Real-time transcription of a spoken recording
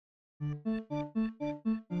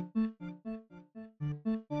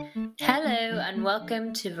Hello and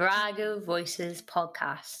welcome to Virago Voices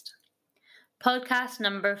podcast. Podcast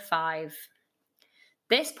number 5.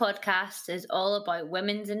 This podcast is all about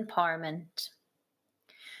women's empowerment.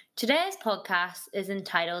 Today's podcast is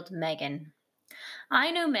entitled Meghan. I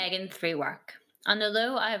know Meghan through work, and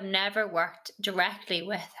although I have never worked directly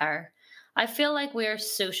with her, I feel like we are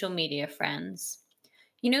social media friends.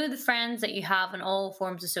 You know, the friends that you have on all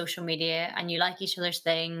forms of social media and you like each other's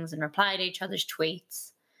things and reply to each other's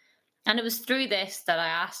tweets. And it was through this that I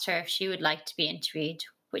asked her if she would like to be interviewed,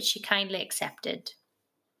 which she kindly accepted.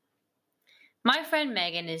 My friend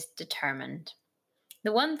Meghan is determined.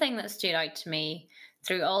 The one thing that stood out to me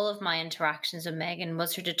through all of my interactions with Meghan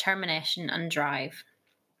was her determination and drive.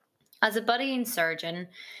 As a budding surgeon,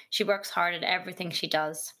 she works hard at everything she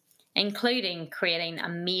does, including creating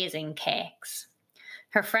amazing cakes.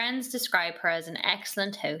 Her friends describe her as an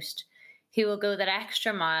excellent host who will go that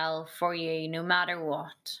extra mile for you no matter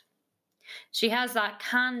what. She has that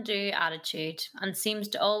can-do attitude and seems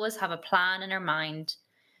to always have a plan in her mind.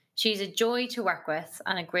 She's a joy to work with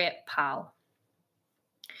and a great pal.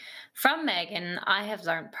 From Meghan, I have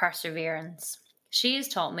learnt perseverance. She has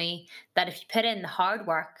taught me that if you put in the hard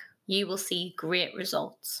work, you will see great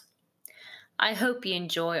results. I hope you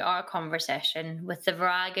enjoy our conversation with the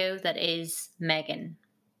Virago that is Meghan.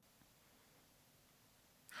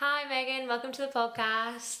 Hi Meghan, welcome to the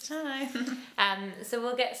podcast. Hi. So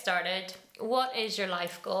we'll get started. What is your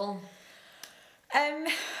life goal?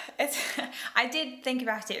 I did think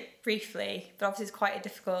about it briefly, but obviously it's quite a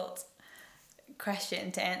difficult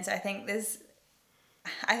question to answer. I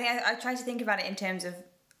try to think about it in terms of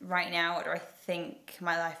right now, what do I think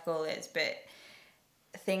my life goal is, but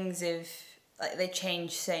things they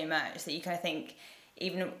change so much that you kind of think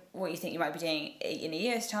even what you think you might be doing in a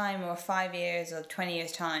year's time or 5 years or 20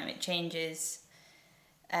 years time, it changes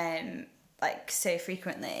so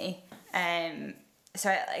frequently. So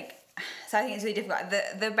I think it's really difficult.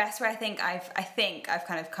 The best way I think I've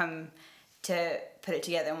kind of come to put it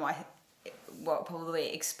together, and what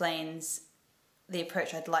probably explains the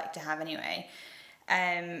approach I'd like to have anyway.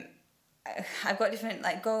 I've got different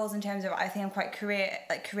goals in terms of I think I'm quite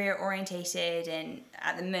career orientated, and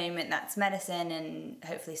at the moment that's medicine and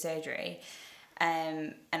hopefully surgery,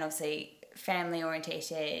 and obviously family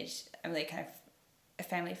orientated. I'm really kind of a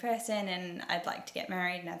family person, and I'd like to get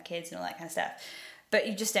married and have kids and all that kind of stuff. But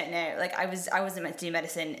you just don't know. I wasn't meant to do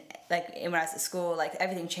medicine when I was at school.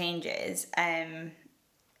 Everything changes.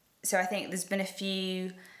 So I think there's been a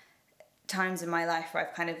few times in my life where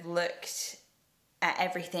I've kind of looked at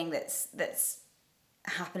everything that's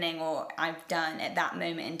happening or I've done at that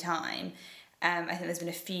moment in time. I think there's been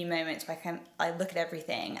a few moments where I look at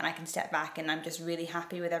everything and I can step back and I'm just really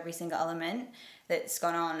happy with every single element that's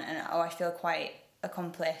gone on, and I feel quite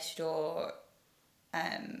accomplished, or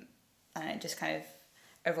I don't know, just kind of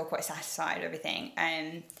overall quite satisfied with everything.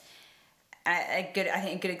 I think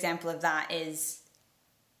a good example of that is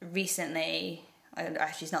recently.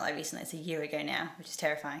 Actually, it's not recently, it's a year ago now, which is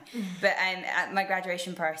terrifying. But at my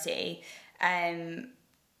graduation party,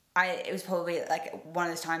 it was probably one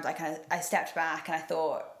of those times I stepped back and I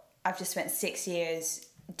thought, I've just spent 6 years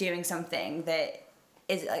doing something that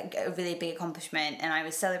is a really big accomplishment, and I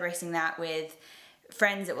was celebrating that with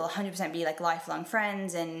friends that will 100% be lifelong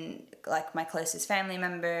friends, and my closest family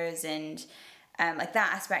members, and that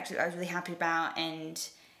aspect I was really happy about, and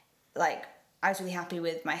I was really happy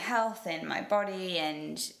with my health and my body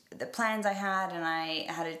and the plans I had, and I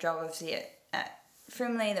had a job obviously at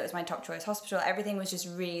Frimley that was my top choice hospital. Everything was just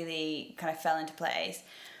really kind of fell into place.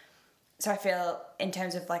 So I feel in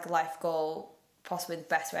terms of life goal, possibly the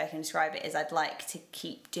best way I can describe it is I'd like to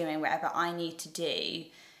keep doing whatever I need to do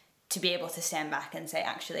to be able to stand back and say,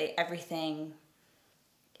 actually, everything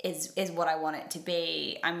is what I want it to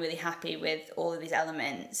be. I'm really happy with all of these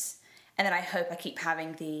elements, and then I hope I keep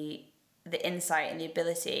having the insight and the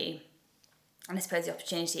ability, and I suppose the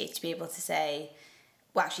opportunity to be able to say,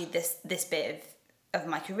 well, actually this bit of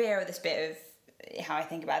my career, or this bit of how I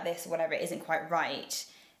think about this or whatever isn't quite right,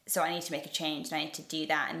 so I need to make a change and I need to do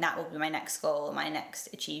that, and that will be my next goal or my next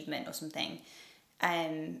achievement or something,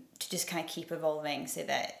 to just kind of keep evolving, so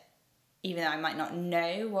that even though I might not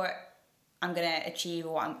know what I'm going to achieve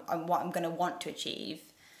or what I'm going to want to achieve,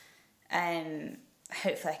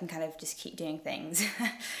 hopefully I can kind of just keep doing things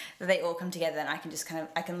that they all come together, and I can just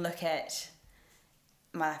I can look at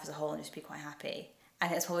my life as a whole and just be quite happy. I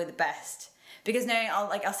think it's probably the best, because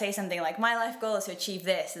I'll say something like, my life goal is to achieve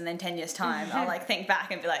this, and then 10 years time I'll think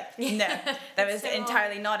back and be like, no, that was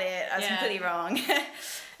entirely not it. I was completely wrong. So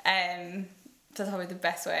that's probably the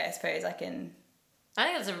best way I suppose I can I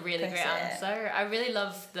think that's a really great answer. I really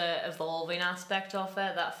love the evolving aspect of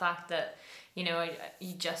it. That fact that, you know,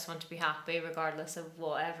 you just want to be happy regardless of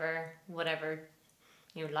whatever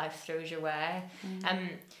you know, life throws your way.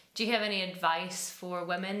 Do you have any advice for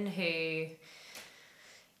women who,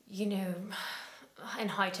 you know,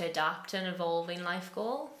 and how to adapt an evolving life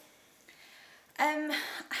goal?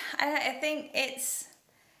 I think it is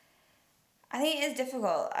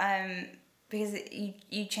difficult. Because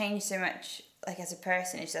you change so much, like, as a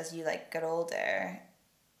person, just as you, like, get older.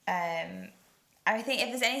 I think if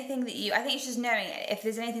there's anything that I think it's just knowing if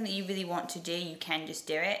there's anything that you really want to do, you can just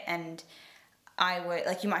do it. And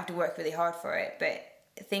you might have to work really hard for it, but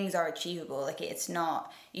things are achievable. Like, it's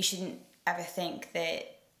not, you shouldn't ever think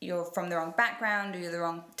that you're from the wrong background or you're the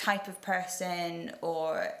wrong type of person,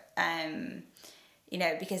 or, you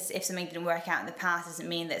know, because if something didn't work out in the past doesn't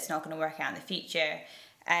mean that it's not going to work out in the future.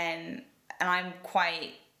 And I'm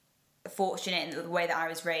quite fortunate in the way that I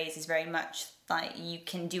was raised is very much like, you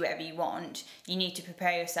can do whatever you want. You need to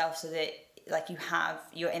prepare yourself so that, like,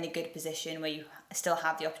 you're in a good position where you still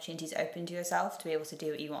have the opportunities open to yourself to be able to do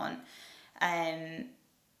what you want.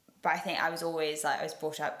 But I think I was always, like, I was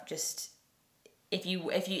brought up just, if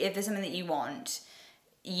there's something that you want,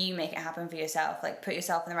 you make it happen for yourself. Like, put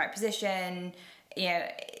yourself in the right position, you know,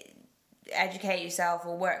 educate yourself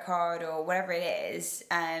or work hard or whatever it is.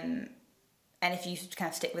 And if you kind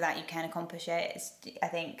of stick with that, you can accomplish it. I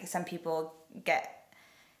think some people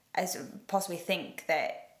possibly think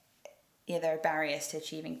that, yeah, there are barriers to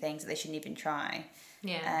achieving things that they shouldn't even try.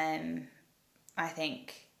 Yeah. I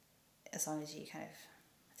think as long as you kind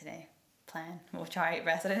of, I don't know, plan or try your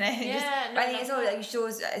best, I don't know. Yeah. But I think it's always, like, you should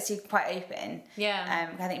always stay quite open. Yeah.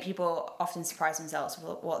 I think people often surprise themselves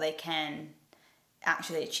with what they can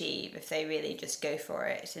actually achieve if they really just go for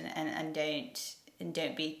it and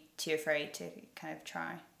don't be too afraid to kind of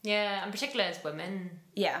try. Yeah, and particularly as women.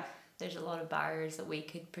 Yeah. There's a lot of barriers that we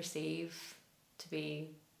could perceive to be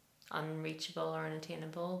unreachable or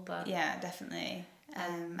unattainable, but yeah, definitely. I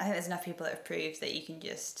think there's enough people that have proved that you can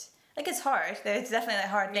just, like, it's hard. There's definitely, like,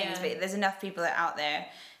 hard things, but there's enough people that are out there,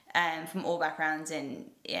 from all backgrounds and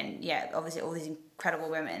yeah, obviously all these incredible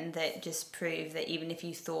women that just prove that even if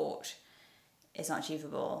you thought it's not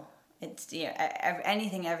achievable, it's, you know,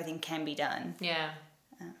 everything can be done. Yeah.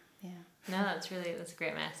 Yeah. No, that's a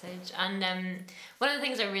great message. And one of the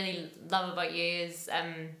things I really love about you is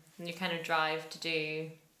your kind of drive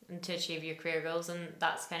to achieve your career goals, and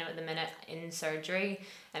that's kind of at the minute in surgery.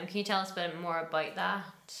 Can you tell us a bit more about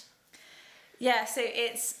that? Yeah, so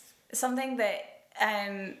it's something that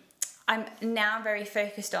I'm now very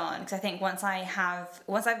focused on, because I think once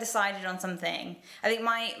I've decided on something, I think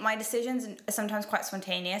my decisions are sometimes quite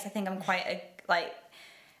spontaneous. I think I'm quite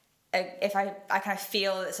if I kind of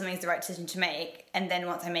feel that something's the right decision to make, and then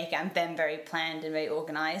once I make it, I'm then very planned and very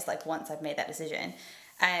organised, like, once I've made that decision.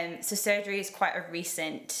 So surgery is quite a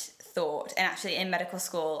recent thought, and actually in medical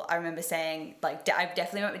school I remember saying, like, I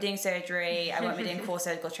definitely won't be doing surgery, I won't be doing core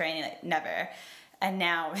surgical training, like, never. And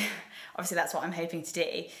now obviously that's what I'm hoping to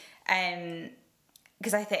do,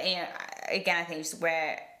 because I think, you know, again, I think just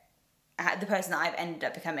where the person that I've ended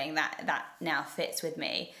up becoming, that now fits with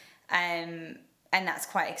me, and that's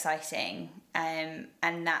quite exciting, and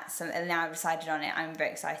that's something, and now I've decided on it, I'm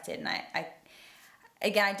very excited. And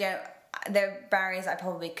there are barriers I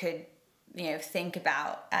probably could, you know, think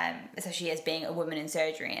about, especially as being a woman in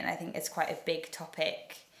surgery, and I think it's quite a big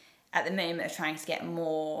topic at the moment of trying to get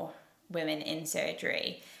more women in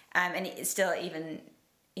surgery, and it's still, even,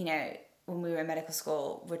 you know, when we were in medical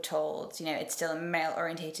school, we're told, you know, it's still a male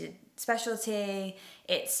orientated specialty.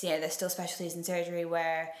 It's, you know, there's still specialties in surgery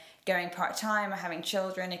where going part-time or having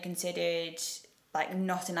children are considered, like,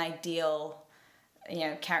 not an ideal, you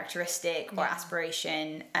know, characteristic or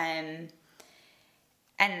aspiration, and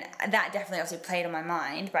that definitely obviously played on my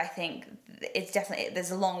mind. But I think it's definitely,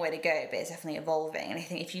 there's a long way to go, but it's definitely evolving. And I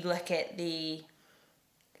think if you look at the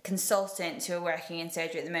consultants who are working in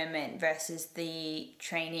surgery at the moment versus the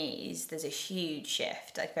trainees, there's a huge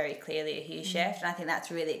shift, like, very clearly a huge shift, and I think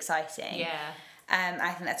that's really exciting. Yeah.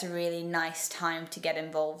 I think that's a really nice time to get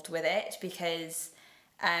involved with it, because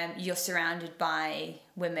you're surrounded by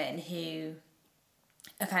women who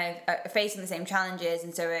are kind of are facing the same challenges,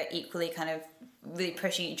 and so are equally kind of really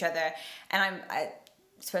pushing each other. And I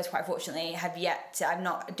suppose quite fortunately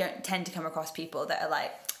don't tend to come across people that are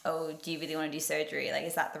like, oh, do you really want to do surgery? Like,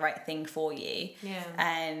 is that the right thing for you?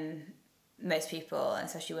 Yeah. Most people, and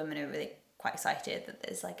especially women, are really quite excited that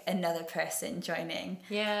there's, like, another person joining.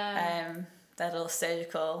 Yeah. That little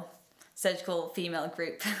surgical female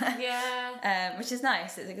group. Yeah. Which is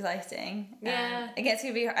nice. It's exciting. Yeah. Again, it's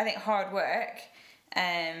gonna be, I think, hard work.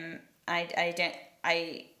 I don't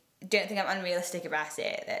I don't think I'm unrealistic about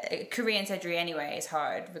it. Korean surgery anyway is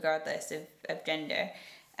hard, regardless of gender.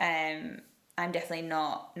 I'm definitely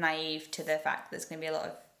not naive to the fact that there's going to be a lot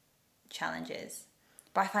of challenges.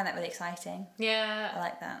 But I find that really exciting. Yeah. I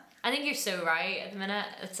like that. I think you're so right at the minute.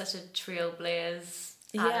 It's such a trailblaze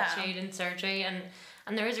attitude in surgery, and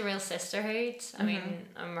there is a real sisterhood. I mean,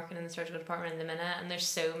 I'm working in the surgical department in the minute, and there's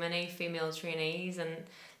so many female trainees, and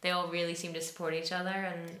they all really seem to support each other.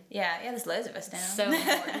 And yeah, there's loads of us now. So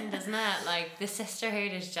important, isn't it? Like, the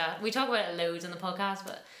sisterhood is just, we talk about it loads on the podcast,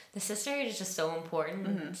 but the sisterhood is just so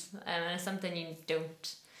important, and it's something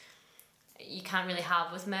you can't really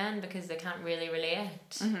have with men because they can't really relate.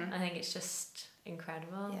 I think it's just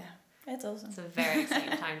incredible. Yeah, it's awesome. It's a very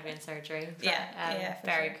exciting time to be in surgery.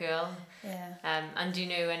 Very cool. Yeah. And do you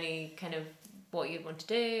know any kind of what you'd want to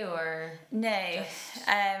do, or no?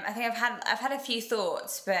 I think I've had a few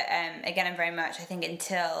thoughts, but again, I'm very much, I think,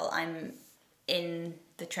 until I'm in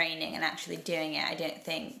the training and actually doing it, I don't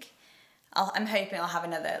think. I'm hoping I'll have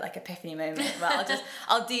another like epiphany moment. Well,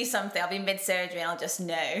 I'll do something. I'll be mid-surgery and I'll just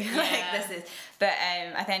know like this is. But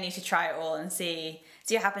I think I need to try it all and see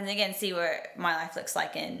what happens again. See what my life looks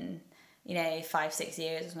like in 5-6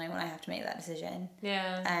 years or something when I have to make that decision.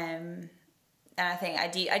 Yeah. And I think I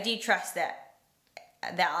do trust that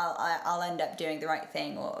I'll end up doing the right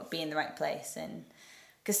thing or be in the right place, and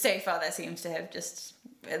because so far that seems to have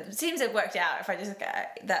worked out. If I just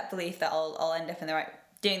get that belief that I'll end up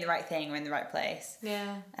doing the right thing or in the right place.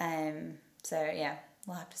 Yeah. So yeah,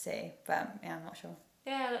 we'll have to see, but yeah, I'm not sure.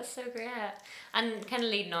 Yeah, that's so great. And kind of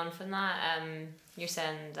leading on from that, you're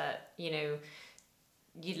saying that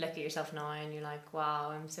you'd look at yourself now and you're like,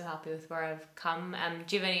 wow, I'm so happy with where I've come.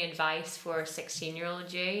 Do you have any advice for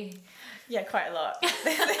 16-year-old you? Yeah, quite a lot.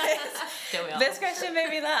 Don't we all? This question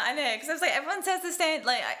made me laugh. I know, because I was like, everyone says the same.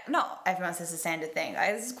 Like, not everyone says the standard thing.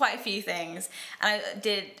 There's quite a few things, and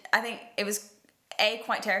I think it was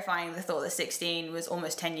quite terrifying, the thought that 16 was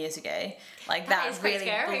almost 10 years ago. Like, that really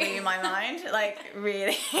blew my mind. Like,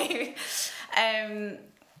 really.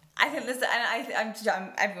 I think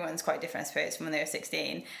I'm everyone's quite different, I suppose, from when they were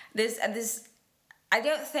 16. I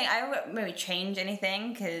won't maybe change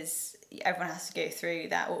anything, because everyone has to go through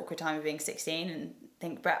that awkward time of being 16 and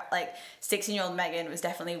think, but like 16-year-old Meghan was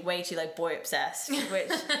definitely way too like boy obsessed,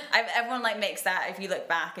 which everyone like makes that if you look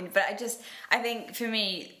back, but I think for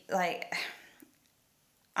me, like,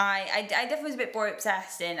 I definitely was a bit boy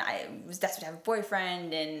obsessed, and I was desperate to have a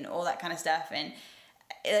boyfriend and all that kind of stuff, and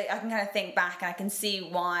I can kind of think back and I can see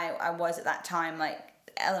why I was at that time, like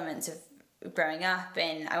elements of growing up,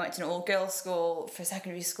 and I went to an all-girls school for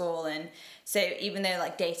secondary school, and so even though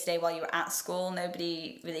like day to day while you were at school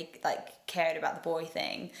nobody really like cared about the boy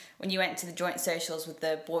thing, when you went to the joint socials with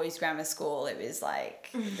the boys' grammar school, it was like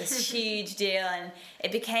this huge deal, and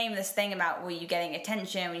it became this thing about, were you getting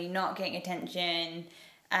attention, were you not getting attention,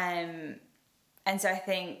 and so I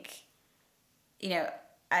think,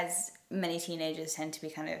 as many teenagers tend to be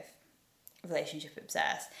kind of relationship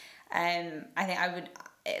obsessed, I think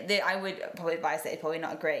I would probably advise that it's probably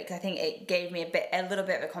not great, because I think it gave me a little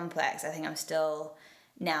bit of a complex. I think I'm still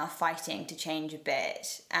now fighting to change a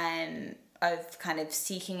bit, of kind of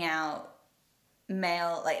seeking out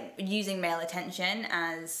using male attention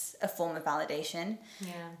as a form of validation.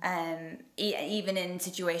 Yeah. Even in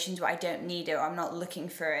situations where I don't need it or I'm not looking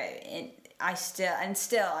for it, I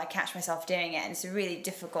catch myself doing it, and it's a really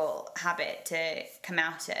difficult habit to come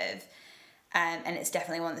out of, and it's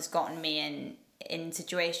definitely one that's gotten me in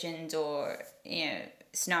situations or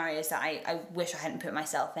scenarios that I wish I hadn't put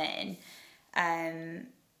myself in,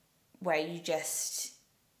 where you just,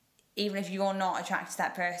 even if you're not attracted to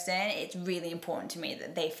that person, it's really important to me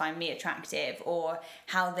that they find me attractive, or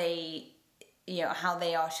how they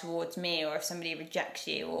are towards me, or if somebody rejects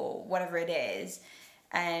you or whatever it is,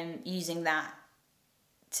 using that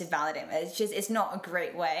to validate me. It's not a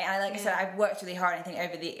great way, and I said, I've worked really hard. I think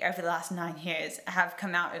over the last 9 years I have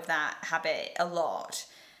come out of that habit a lot,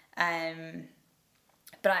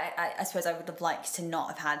 but I suppose I would have liked to not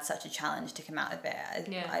have had such a challenge to come out of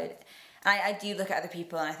it. I do look at other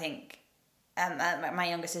people, and I think my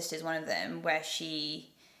younger sister is one of them, where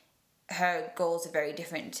her goals are very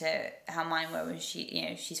different to how mine were when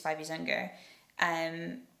she's 5 years younger,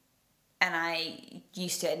 and I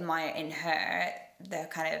used to admire in her the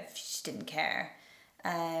kind of, she just didn't care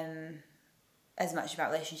as much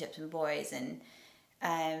about relationships and boys, and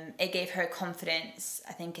it gave her confidence,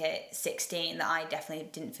 I think at 16, that I definitely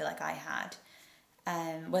didn't feel like I had.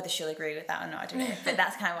 Whether she'll agree with that or not, I don't know, but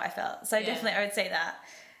that's kind of what I felt. So definitely I would say that.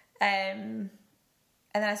 And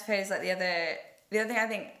then I suppose like the other thing I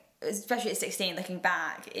think, especially at 16, looking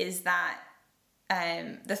back, is that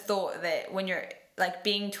the thought that when you're like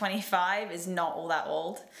being 25 is not all that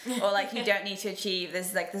old, or like you don't need to achieve.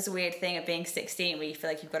 There's like this weird thing of being 16 where you feel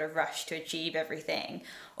like you've got to rush to achieve everything,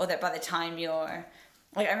 or that by the time you're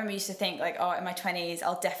like, I remember I used to think like, oh, in my 20s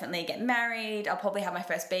I'll definitely get married, I'll probably have my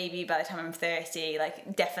first baby by the time I'm 30,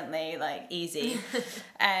 like definitely, like easy.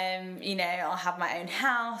 You know, I'll have my own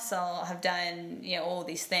house, I'll have done, you know, all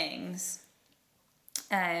these things.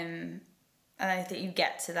 And I think you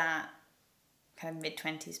get to that kind of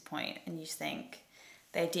mid-20s point and you just think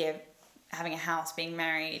the idea of having a house, being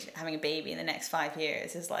married, having a baby in the next 5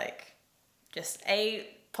 years is like just A,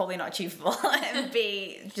 probably not achievable, and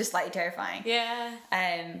B, just slightly terrifying. Yeah.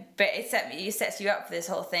 But it sets you up for this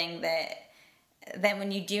whole thing that then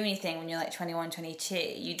when you do anything when you're like 21, 22,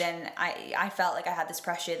 you then, I felt like I had this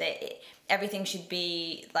pressure that everything should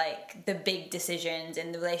be like the big decisions,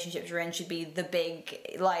 and the relationships we're in should be the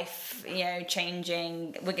big life, you know,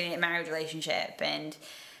 changing, we're going to get married relationship.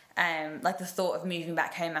 And like the thought of moving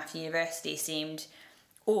back home after university seemed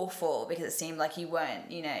awful because it seemed like you weren't,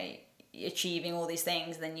 you know, achieving all these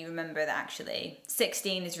things. Then you remember that actually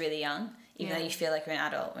 16 is really young, even though you feel like you're an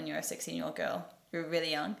adult when you're a 16-year-old girl. You're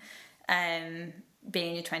really young. Being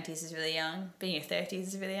in your 20s is really young. Being in your 30s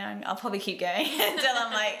is really young. I'll probably keep going until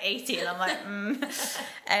I'm like 80 and I'm like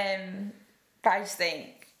but I just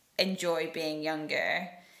think enjoy being younger.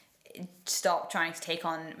 Stop trying to take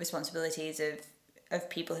on responsibilities of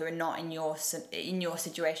people who are not in your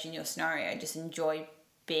situation, your scenario. Just enjoy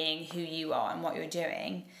being who you are and what you're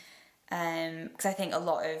doing. Because I think at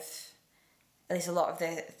least a lot of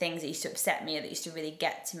the things that used to upset me or that used to really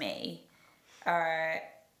get to me are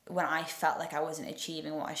when I felt like I wasn't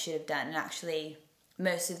achieving what I should have done. And actually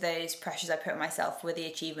most of those pressures I put on myself were the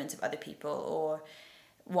achievements of other people, or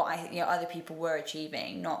what other people were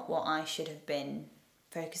achieving, not what I should have been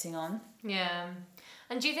focusing on. Yeah.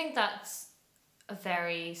 And do you think that's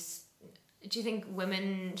do you think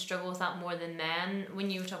women struggle with that more than men? When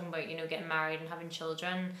you were talking about, you know, getting married and having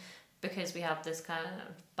children, because we have this kind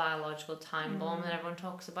of biological time bomb that everyone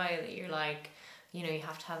talks about, that you're like, you know, you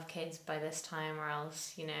have to have kids by this time or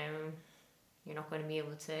else, you know, you're not going to be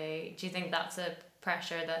able to. Do you think that's a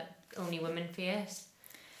pressure that only women face?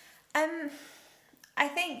 I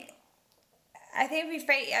think at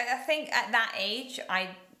that age I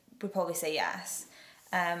would probably say yes.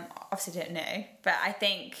 Obviously I don't know, but I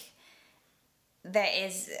think there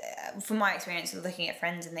is, from my experience of looking at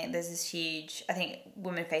friends and things, there's this huge, I think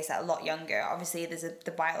women face that a lot younger. Obviously there's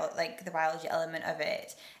the biology element of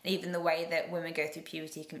it, and even the way that women go through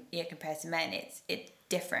puberty compared to men, it's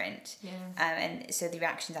different. Yeah. And so the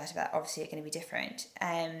reactions out of that obviously are going to be different.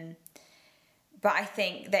 But I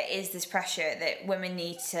think there is this pressure that women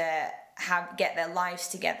need to get their lives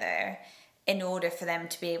together in order for them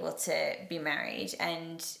to be able to be married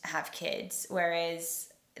and have kids, whereas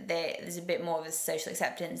there's a bit more of a social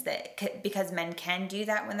acceptance that because men can do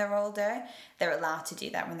that when they're older, they're allowed to do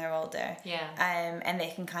that when they're older. Yeah. And they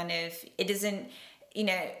can kind of, it doesn't, you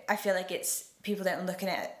know, I feel like people don't look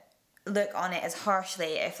on it as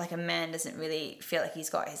harshly if like a man doesn't really feel like he's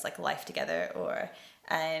got his like life together, or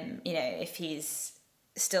you know, if he's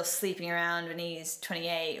still sleeping around when he's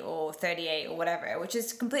 28 or 38 or whatever, which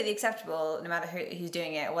is completely acceptable no matter who's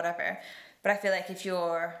doing it or whatever. But I feel like if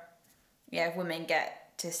women get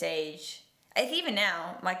to a stage, like even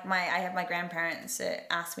now, like I have my grandparents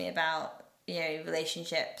that ask me about, you know,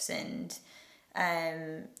 relationships, and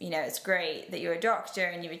you know, it's great that you're a doctor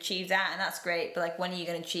and you've achieved that, and that's great, but like when are you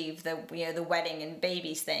going to achieve the, you know, the wedding and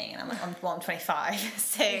babies thing? And I'm like, I'm 25,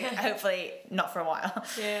 so hopefully not for a while.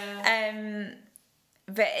 Yeah.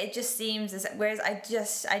 But it just seems whereas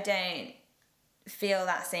I don't feel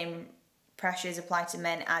that same pressures apply to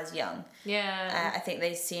men as young. Yeah. I think they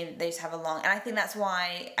just have and I think that's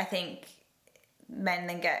why I think men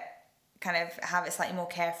then have a slightly more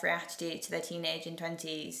carefree attitude to their teenage and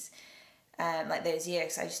 20s, like those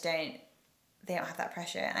years. They don't have that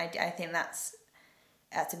pressure, and I think that's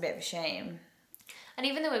a bit of a shame. And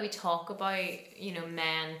even the way we talk about, you know,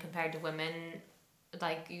 men compared to women,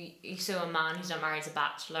 like you saw a man who's not married as a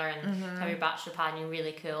bachelor, and you have your bachelor pad and you're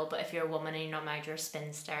really cool, but if you're a woman and you're not married, you're a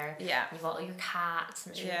spinster. Yeah. You've got all your cats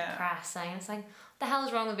and it's really depressing. It's like, what the hell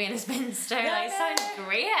is wrong with being a spinster? It sounds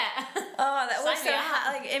great. Oh, that was so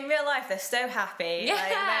like in real life they're so happy.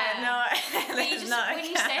 Yeah. Like, when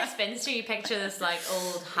you say a spinster, you picture this like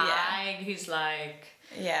old hag who's like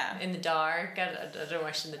Yeah. in the dark. I don't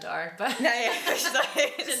wish in the dark, but No, yeah, she's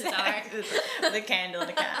like, in the dark. with a candle and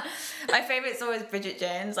a cat. My favourite's always Bridget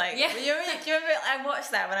Jones. Like, Yeah. do you remember? I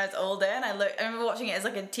watched that when I was older, and I remember watching it as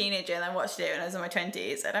like a teenager, and I watched it when I was in my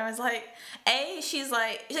 20s, and I was like, she's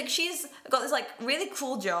got this like really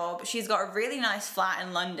cool job. She's got a really nice flat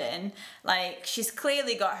in London. Like, she's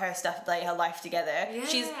clearly got her stuff, like her life together. Yeah.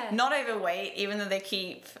 She's not overweight, even though they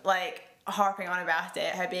keep like harping on about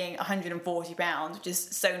it, her being 140 pounds, which is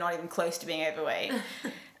so not even close to being overweight.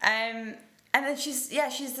 And then she's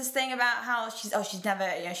this thing about how she's never,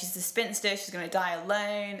 she's a spinster, she's gonna die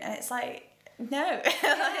alone, and it's like, no.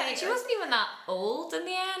 Yeah, she wasn't even that old in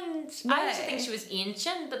the end. No. I used to think she was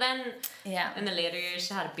ancient, but then in the later years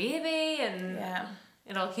she had a baby and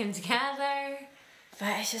it all came together.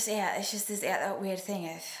 But it's just this that weird thing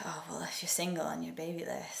of, oh well, if you're single and you're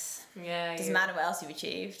babyless, doesn't matter what else you've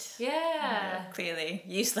achieved. Yeah. Clearly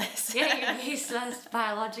useless. Yeah, you're useless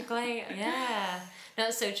biologically. Yeah. No,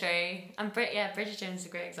 it's so true. And Bridget Jones is a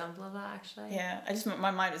great example of that, actually. Yeah, my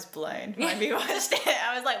mind was blown when we watched it.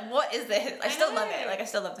 I was like, what is this? I still love it. Like, I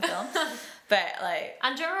still love the film. But like,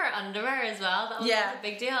 and do you remember her underwear as well? That was a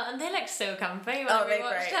big deal. And they look so comfy when we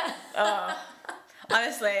watched it. Oh.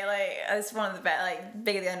 Honestly, like, it's one of the best, like,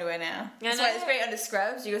 bigger the underwear now. That's why it's great under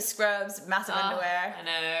scrubs. You go scrubs, massive underwear. I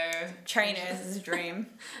know. Trainers is a dream.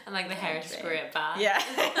 And like the hair spray it back. Yeah.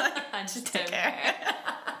 I just don't care.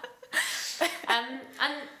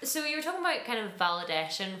 And so you were talking about kind of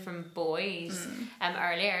validation from boys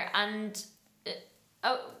earlier, and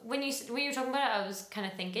when you were talking about it, I was kind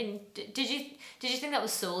of thinking, did you think that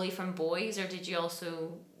was solely from boys, or did you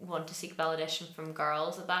also want to seek validation from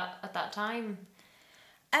girls at that time?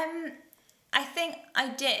 I think I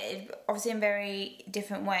did, obviously in very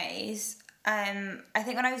different ways. I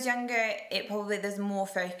think when I was younger, there's more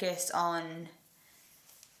focus on,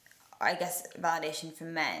 I guess, validation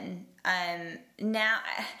from men. Now,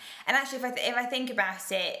 and actually, if I think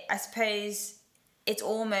about it, I suppose it's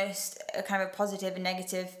almost a kind of positive and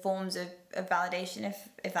negative forms of validation,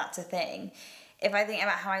 if that's a thing. If I think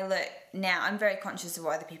about how I look now, I'm very conscious of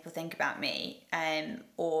what other people think about me,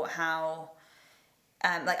 or how.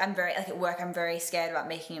 Like, I'm very, like, at work, I'm very scared about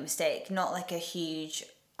making a mistake. Not like a huge,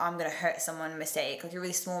 I'm going to hurt someone mistake, like a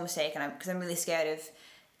really small mistake, because I'm really scared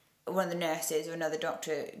of one of the nurses or another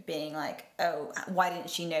doctor being like, oh, why didn't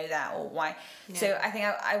she know that, or why? Yeah. So I think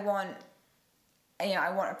I want,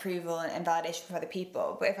 I want approval and validation from other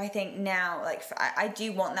people. But if I think now, like, I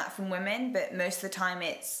do want that from women, but most of the time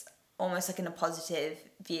it's almost like in a positive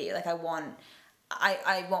view. Like, I want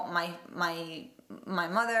my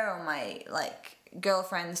mother or my, like,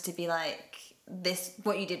 girlfriends to be like, this,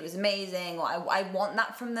 what you did was amazing, or I want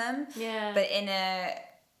that from them. Yeah. But in a,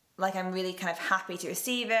 like, I'm really kind of happy to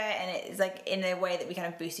receive it, and it's like in a way that we kind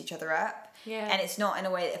of boost each other up. Yeah. And it's not in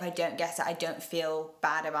a way that if I don't get it, I don't feel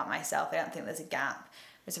bad about myself. I don't think there's a gap.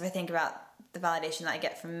 Whereas if I think about the validation that I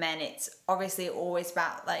get from men, it's obviously always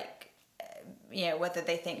about, like, whether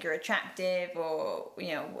they think you're attractive, or,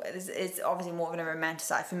 it's obviously more of a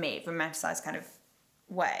romanticized kind of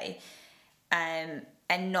way.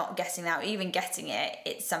 And not getting that, or even getting it,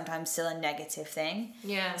 it's sometimes still a negative thing.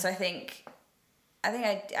 Yeah. So I think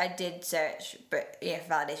I did search, but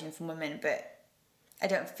for validation from women, but I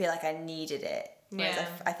don't feel like I needed it. Whereas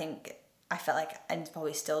I think I felt like, and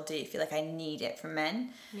probably still do, feel like I need it from men.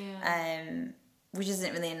 Yeah. Which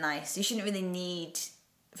isn't really nice. You shouldn't really need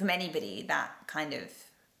from anybody that kind of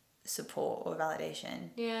support or validation.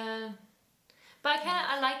 Yeah. But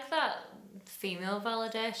I like that female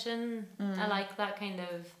validation. I like that kind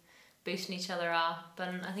of boosting each other up,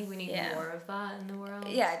 and I think we need more of that in the world.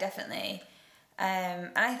 Yeah, definitely. And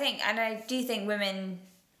I do think women,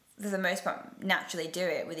 for the most part, naturally do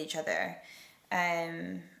it with each other.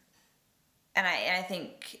 And I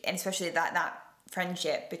think, and especially that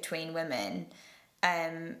friendship between women,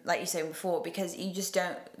 like you said before, because you just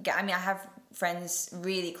don't get. I mean, I have friends,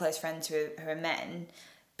 really close friends who are men.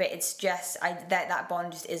 But it's just that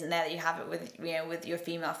bond just isn't there that you have it with your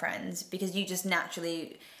female friends, because you just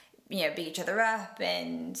naturally beat each other up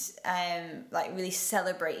and like really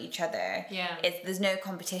celebrate each other. Yeah. There's no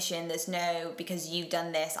competition. There's no, because you've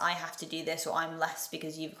done this, I have to do this, or I'm less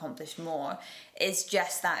because you've accomplished more. It's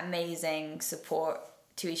just that amazing support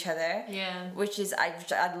to each other. Yeah. Which is I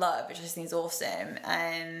love, which I just think is awesome.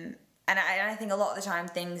 And I think a lot of the time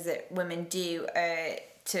things that women do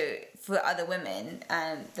for other women,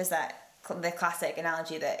 there's the classic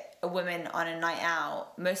analogy that a woman on a night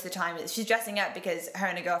out, most of the time she's dressing up because her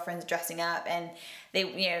and her girlfriend's dressing up, and they,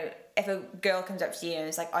 if a girl comes up to you and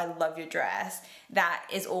is like, I love your dress, that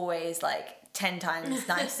is always like 10 times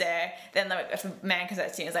nicer than like if a man comes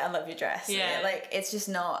up to you and is like, I love your dress. Yeah. Like, it's just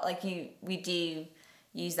not like we do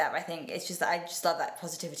use that, but I think it's just that I just love that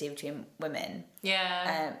positivity between women.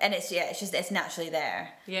 Yeah. And it's naturally there.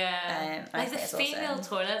 Yeah. I Like the think it's female awesome.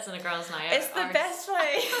 toilets in a girl's night out. It's the best way.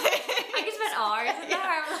 I could spend hours in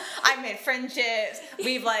there. I've made friendships.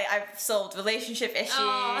 I've solved relationship issues.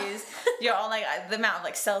 Aw. You're on like the amount of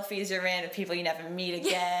like selfies you're in of people you never meet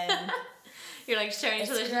again. You're like showing each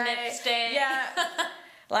It's other's great. lipstick. Yeah.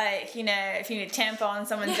 Like, you know, if you need a tampon,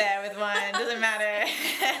 someone's there with one. Doesn't matter.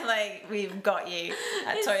 Like, we've got you.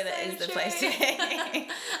 That It's toilet so is the true. place to be.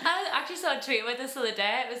 I actually saw a tweet about this the other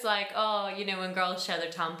day. It was like, oh, you know, when girls share their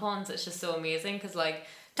tampons, it's just so amazing because, like,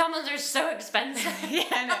 tampons are so expensive.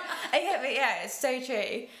 Yeah, no. Yeah, it's so true.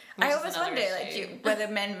 Which I is always another wonder, like, issue. whether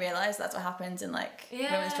men realise that's what happens in, like,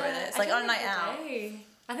 women's toilets. I Like, don't on a night think out. they do.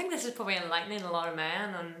 I think this is probably enlightening a lot of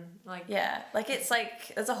men and, like... Yeah, like, it's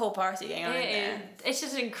like, there's a whole party going on in there. It's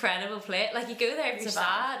just an incredible place. Like, you go there if It's you're a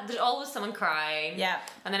vibe. sad, there's always someone crying. Yeah.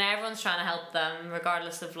 And then everyone's trying to help them,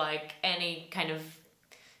 regardless of, like, any kind of,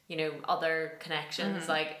 you know, other connections.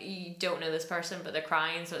 Like, you don't know this person, but they're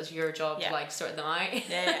crying, so it's your job to, like, sort them out.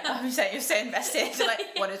 Yeah. I'm saying you're so invested. So,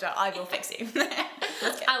 like, what is wrong? I will fix you.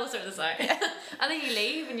 Let's go. I will sort this out. And then you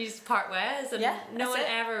leave and you just part ways, and Yeah, no one that's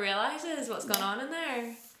it. ever realises what's going on in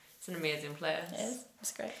there. It's an amazing place. It is.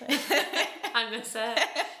 It's a great place. I miss it.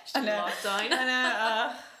 Just I know. lockdown. I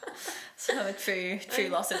know. Some of the true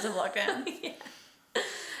losses of lockdown.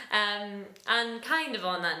 And kind of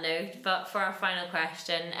on that note, but for our final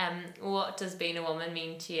question, what does being a woman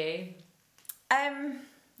mean to you? I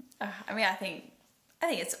mean, I think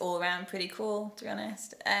it's all around pretty cool, to be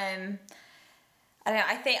honest. I don't know.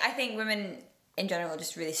 I think women in general are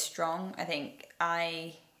just really strong. I think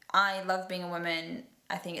I love being a woman.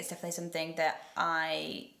 I think it's definitely something that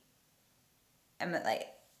I am like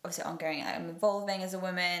obviously ongoing. I'm evolving as a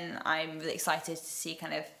woman. I'm really excited to see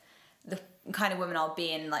kind of the kind of woman I'll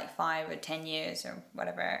be in like 5 or 10 years or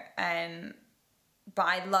whatever. But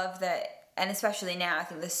I love that, and especially now, I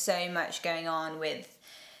think there's so much going on with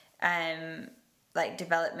like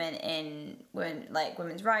development in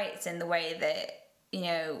women's rights and the way that, you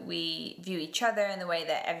know, we view each other and the way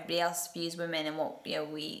that everybody else views women and what, you know,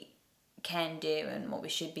 we can do and what we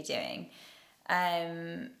should be doing.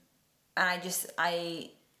 And I just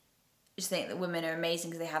think that women are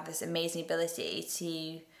amazing because they have this amazing ability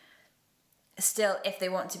to still, if they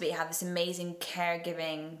want to be, have this amazing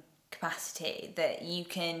caregiving capacity that you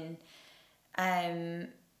can,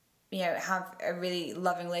 you know, have a really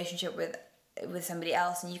loving relationship with somebody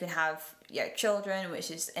else, and you can have, you know, children,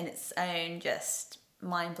 which is in its own just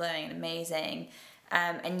mind-blowing and amazing.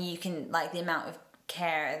 And you can, like, the amount of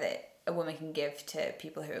care that a woman can give to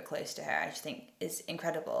people who are close to her, I just think is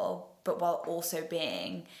incredible, but while also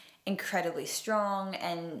being incredibly strong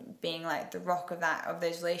and being like the rock of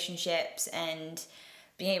those relationships and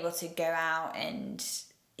being able to go out and,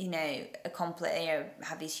 you know, accomplish, you know,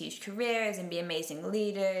 have these huge careers and be amazing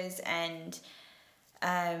leaders and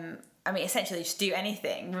I mean, essentially just do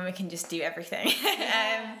anything. Women can just do everything.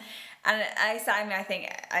 Yeah. And I think,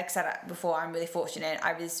 like I said before, I'm really fortunate.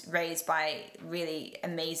 I was raised by really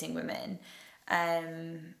amazing women.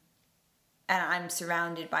 And I'm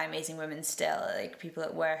surrounded by amazing women still, like people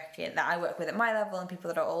at work that I work with at my level and people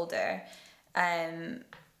that are older. And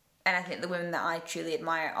I think the women that I truly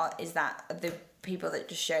admire is that the people that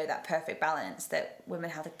just show that perfect balance, that women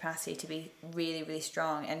have the capacity to be really, really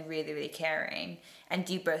strong and really, really caring and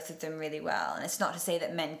do both of them really well. And it's not to say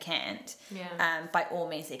that men can't. Yeah. By all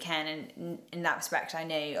means they can. And in that respect, I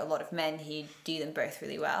know a lot of men who do them both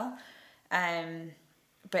really well.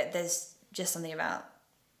 But there's just something about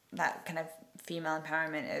that kind of female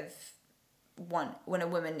empowerment of when a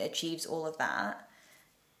woman achieves all of that,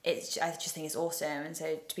 I just think it's awesome. And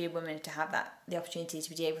so to be a woman, to have the opportunity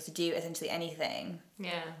to be able to do essentially anything,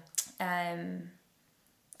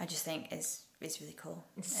 I just think is really cool.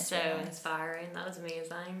 It's so really nice. Inspiring. That was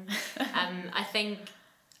amazing. I think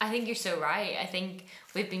you're so right. I think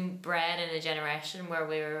we've been bred in a generation where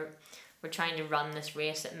we're trying to run this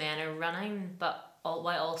race that men are running, but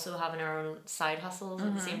while also having our own side hustles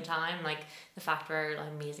at the same time. Like the fact we're like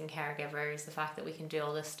amazing caregivers, the fact that we can do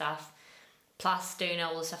all this stuff, plus doing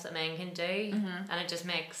all the stuff that men can do, and it just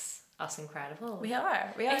makes us incredible. We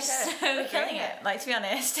are so we're killing it. Like, to be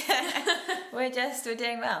honest, we're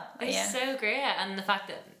doing well. It's so great, and the fact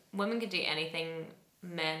that women can do anything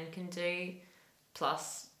men can do,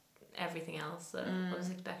 plus everything else that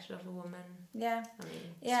was expected of a woman. Yeah, I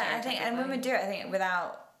mean, I think, and women do it, I think,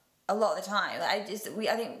 without a lot of the time. Like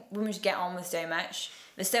I think women just get on with so much.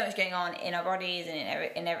 There's so much going on in our bodies and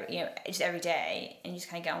in every just every day, and you just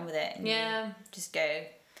kind of get on with it. And you just go.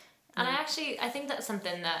 And I think that's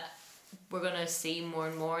something that we're gonna see more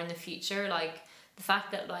and more in the future. Like the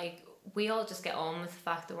fact that like we all just get on with the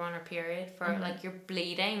fact that we're on our period for like you're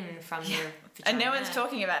bleeding from your vagina. And no one's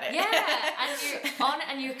talking about it. Yeah, and you're on it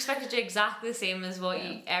and you're expected to do exactly the same as what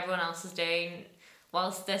everyone else is doing,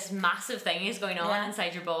 whilst this massive thing is going on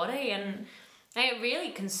inside your body, and it really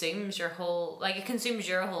consumes your whole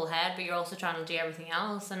head, but you're also trying to do everything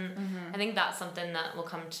else, and I think that's something that will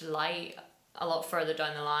come to light a lot further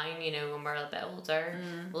down the line. When we're a bit older,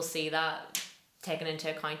 we'll see that taken into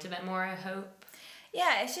account a bit more, I hope.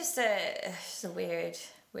 Yeah, it's just a weird.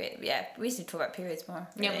 Yeah, we used to talk about periods more.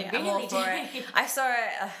 Really. Yeah, we really I'm all for it.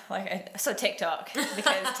 I saw TikTok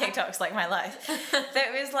because TikTok's like my life.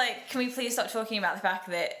 That was like, can we please stop talking about the fact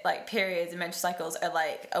that like periods and menstrual cycles are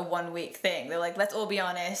like a 1 week thing? They're like, let's all be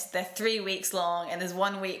honest, they're 3 weeks long, and there's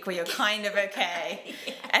 1 week where you're kind of okay,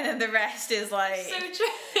 and then the rest is like so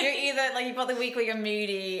true. You're either like you've got the week where you're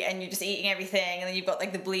moody and you're just eating everything, and then you've got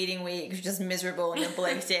like the bleeding week, which is just miserable and you're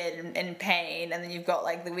bloated and in pain, and then you've got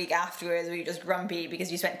like the week afterwards where you're just grumpy because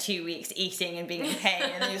you spent 2 weeks eating and being in pain,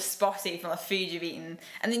 and then you're spotty from the food you've eaten,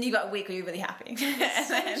 and then you've got a week where you're really happy. And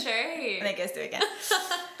true. And it goes through again.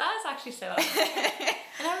 That's actually so I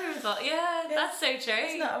never even thought, that's so true.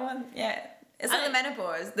 It's not one, It's like the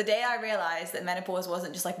menopause. The day I realised that menopause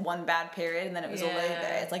wasn't just like one bad period and then it was all over,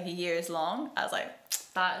 it's like years long, I was like,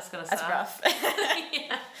 that is gonna suck. That's rough.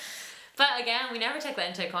 Yeah. But again, we never take that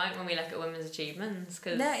into account when we look at women's achievements,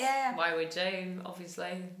 because why would you?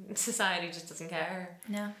 Obviously, society just doesn't care.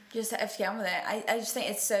 No, you just have to get on with it. I just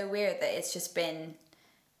think it's so weird that it's just been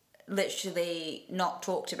literally not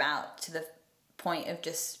talked about to the point of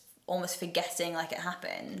just almost forgetting like it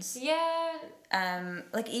happens. Yeah.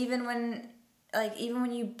 Like even when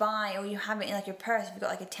you buy or you have it in like your purse, if you've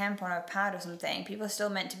got like a tampon or a pad or something, people are still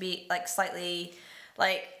meant to be like slightly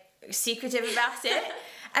like secretive about it.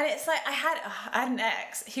 And it's like I had an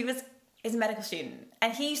ex. He's a medical student,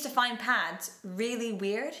 and he used to find pads really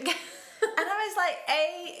weird. And I was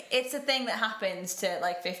like, it's a thing that happens to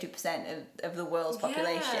like 50% of the world's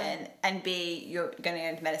population, and B, you're going to go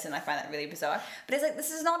into medicine. I find that really bizarre. But it's like,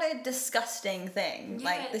 this is not a disgusting thing. Yeah,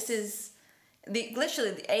 like this is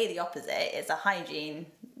literally the opposite. It's a hygiene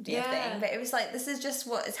thing. But it was like, this is just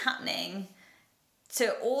what is happening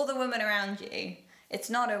to all the women around you. It's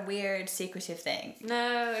not a weird, secretive thing.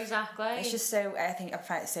 No, exactly. It's just so, I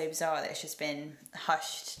find it so bizarre that it's just been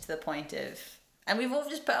hushed to the point of, and we've all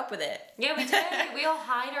just put up with it. Yeah, we do. We all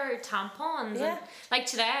hide our tampons. Yeah. And, like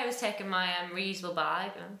today I was taking my reusable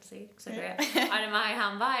bag, out of my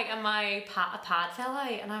handbag, and my pad fell out,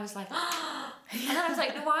 and I was like, and then I was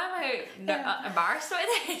like, no, why am I embarrassed by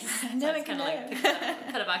this? No I one can like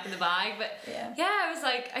put it back in the bag, but I was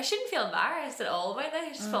like, I shouldn't feel embarrassed at all about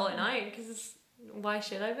this, just falling out, because why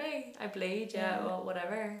should I be? I bleed, well,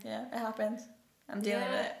 whatever. Yeah, it happens. I'm dealing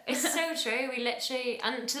with it. It's so true. We literally,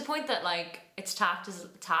 and to the point that like it's taxed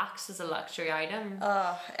as a luxury item.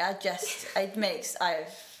 Oh, I just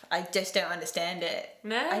don't understand it.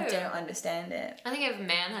 No, I don't understand it. I think if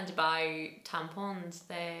men had to buy tampons,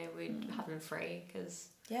 they would have them free, because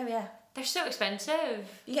they're so expensive.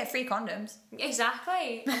 You get free condoms.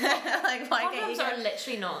 Exactly. Like why condoms are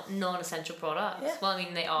literally not non-essential products. Yeah. Well, I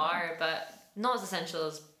mean they are, but not as essential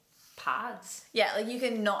as pads. Yeah, like you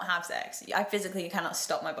can not have sex. I physically cannot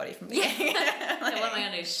stop my body from being. Like, what am I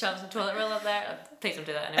going to do? Shove some toilet roll up there? Please don't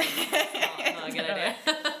do that anyway. It's not a good idea.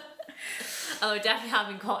 Oh, definitely have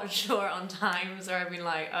been caught short on times where I've been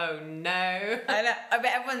like, oh no. I know. I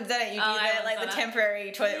bet everyone's done it. You do the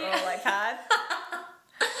temporary toilet roll like pad.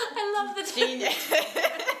 I love the genius.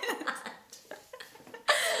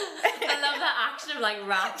 I love that action of like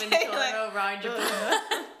wrapping the toilet roll around your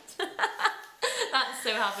butt. That's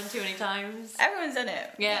so happened too many times. Everyone's done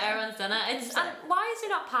it. Yeah, everyone's done it. Why is there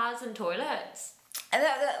not pads in toilets? And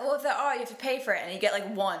well, if there are, you have to pay for it, and you get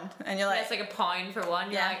like one, and you're like, it's like £1 for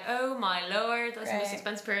one. You're like, oh my lord, that's the most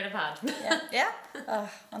expensive period I've had. Yeah. Oh,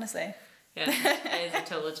 honestly. Yeah, it is a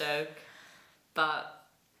total joke, but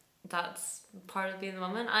that's part of being the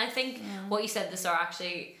woman. I think what you said at the start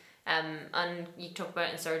actually. And you talk about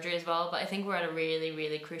it in surgery as well, but I think we're at a really,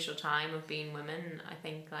 really crucial time of being women. I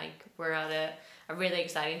think like we're at a really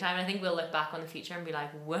exciting time, and I think we'll look back on the future and be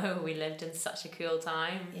like, whoa, we lived in such a cool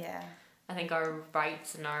time. Yeah. I think our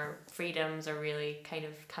rights and our freedoms are really kind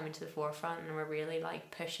of coming to the forefront, and we're really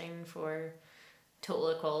like pushing for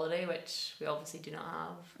total equality, which we obviously do not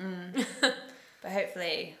have. But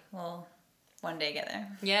hopefully we'll one day get there.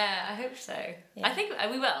 Yeah, I hope so. Yeah. I think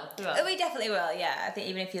we will. We will. We definitely will, yeah. I think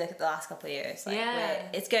even if you look at the last couple of years, like,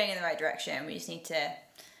 it's going in the right direction. We just need to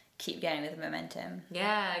keep going with the momentum.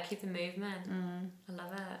 Yeah, keep the movement. I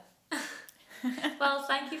love it. Well,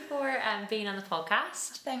 thank you for being on the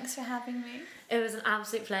podcast. Thanks for having me. It was an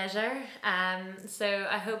absolute pleasure. So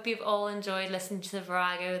I hope you've all enjoyed listening to the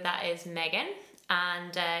Virago that is Meghan,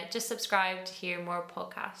 and just subscribe to hear more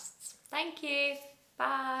podcasts. Thank you.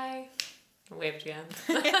 Bye. I waved again.